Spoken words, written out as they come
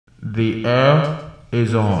The air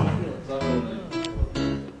is on.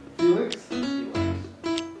 Felix?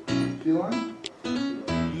 Feline? You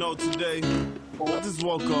know, today, I just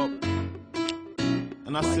woke up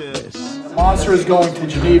and I said, The monster is going to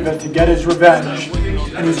Geneva to get his revenge,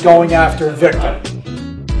 and he's going after Victor.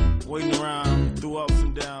 waiting around through ups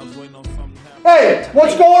and downs, waiting on something to happen. Hey,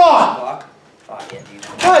 what's going on?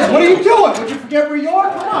 Guys, what are you doing? Would you forget where you are?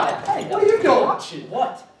 Come on. Hey, what are you doing?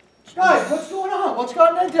 What? Guys, what's going on? What's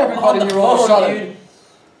gotten into everybody On the here all of a phone, sudden? dude.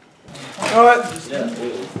 You know what?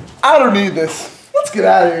 I don't need this. Let's get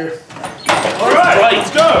out of here. All right, let's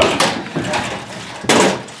go.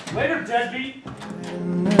 Later, deadbeat.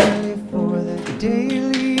 For the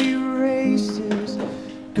daily races,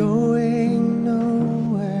 going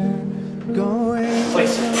nowhere, going.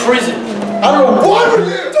 Place in prison. I don't know what are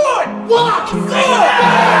you doing? What? I'm out.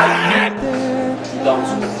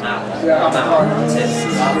 That's it.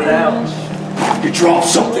 Knock it out. You dropped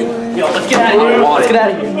something. Yo, let's get out of here. Let's get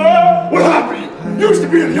out of here. What happened? You used to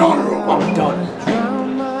be in the honor room. I'm done.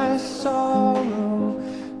 Drown my sorrow,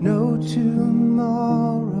 no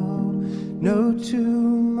tomorrow, no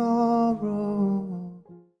tomorrow.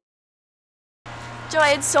 Joe, I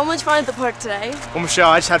had so much fun at the park today. Well, Michelle,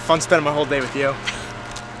 I just had fun spending my whole day with you.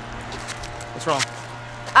 What's wrong?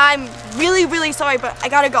 I'm really, really sorry, but I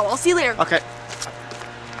gotta go. I'll see you later. Okay.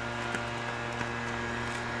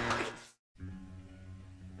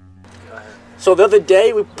 So the other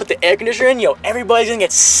day, we put the air conditioner in, yo, everybody's gonna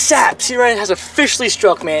get sapped. Senioritis has officially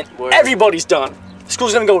struck, man. Word. Everybody's done. The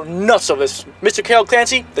school's gonna go nuts over this. Mr. Carol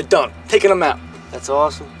Clancy, they're done. Taking them out. That's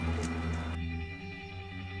awesome.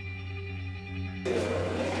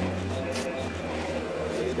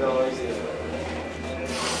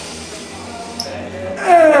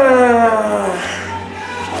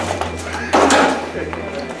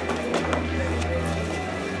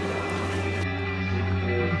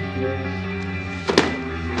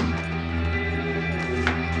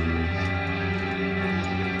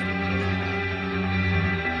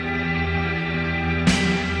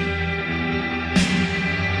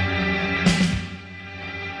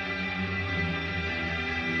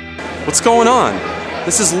 What's going on?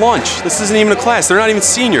 This is lunch. This isn't even a class. They're not even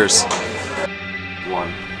seniors.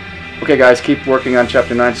 Okay guys, keep working on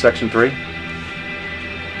chapter 9, section 3.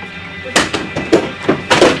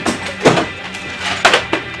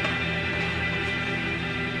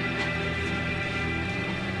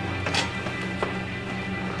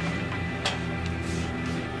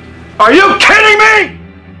 Are you kidding me?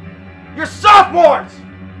 You're sophomores!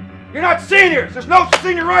 You're not seniors! There's no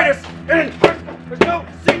senioritis in... There's no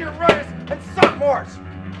senioritis in sophomores!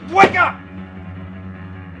 Wake up!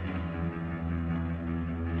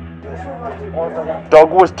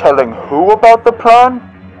 Doug was telling who about the plan?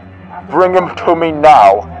 Bring him to me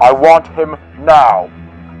now. I want him now.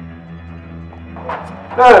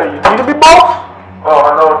 Hey, you need to be boss? Oh,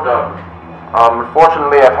 hello, Doug.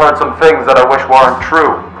 Unfortunately, I've heard some things that I wish weren't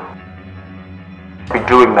true. Be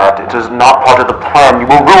doing that. It is not part of the plan. You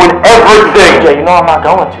will ruin everything! Yeah, you know I'm not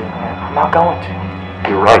going to, man. I'm not going to.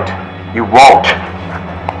 You're right. You won't.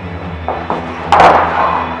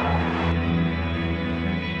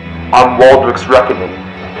 I'm Waldrick's Reckoning,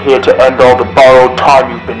 here to end all the borrowed time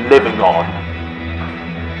you've been living on.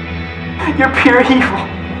 You're pure evil.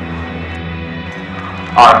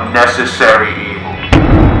 Unnecessary evil.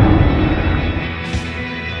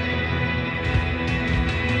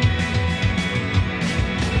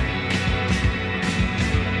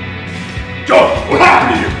 Joe, what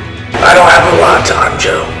happened to you? I don't have a lot of time,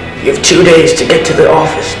 Joe. You have 2 days to get to the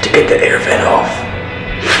office to get the air vent off.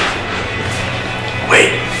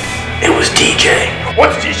 Wait, it was DJ.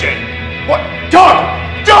 What's DJ? What?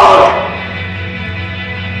 Doug! Doug!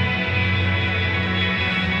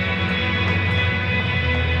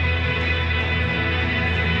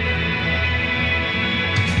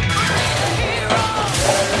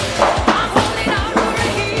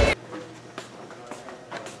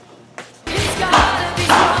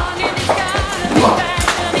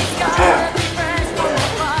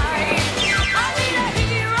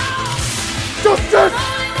 Justice!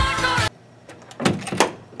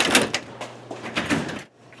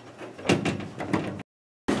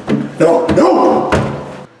 No, no!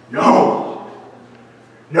 No!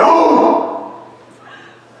 No!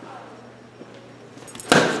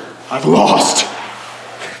 I've lost!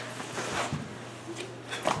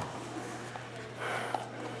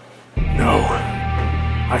 No.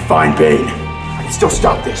 I find Bane. I can still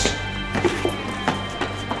stop this.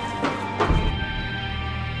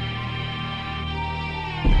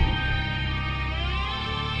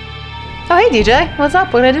 Oh, hey DJ, what's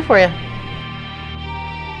up? What can I do for you?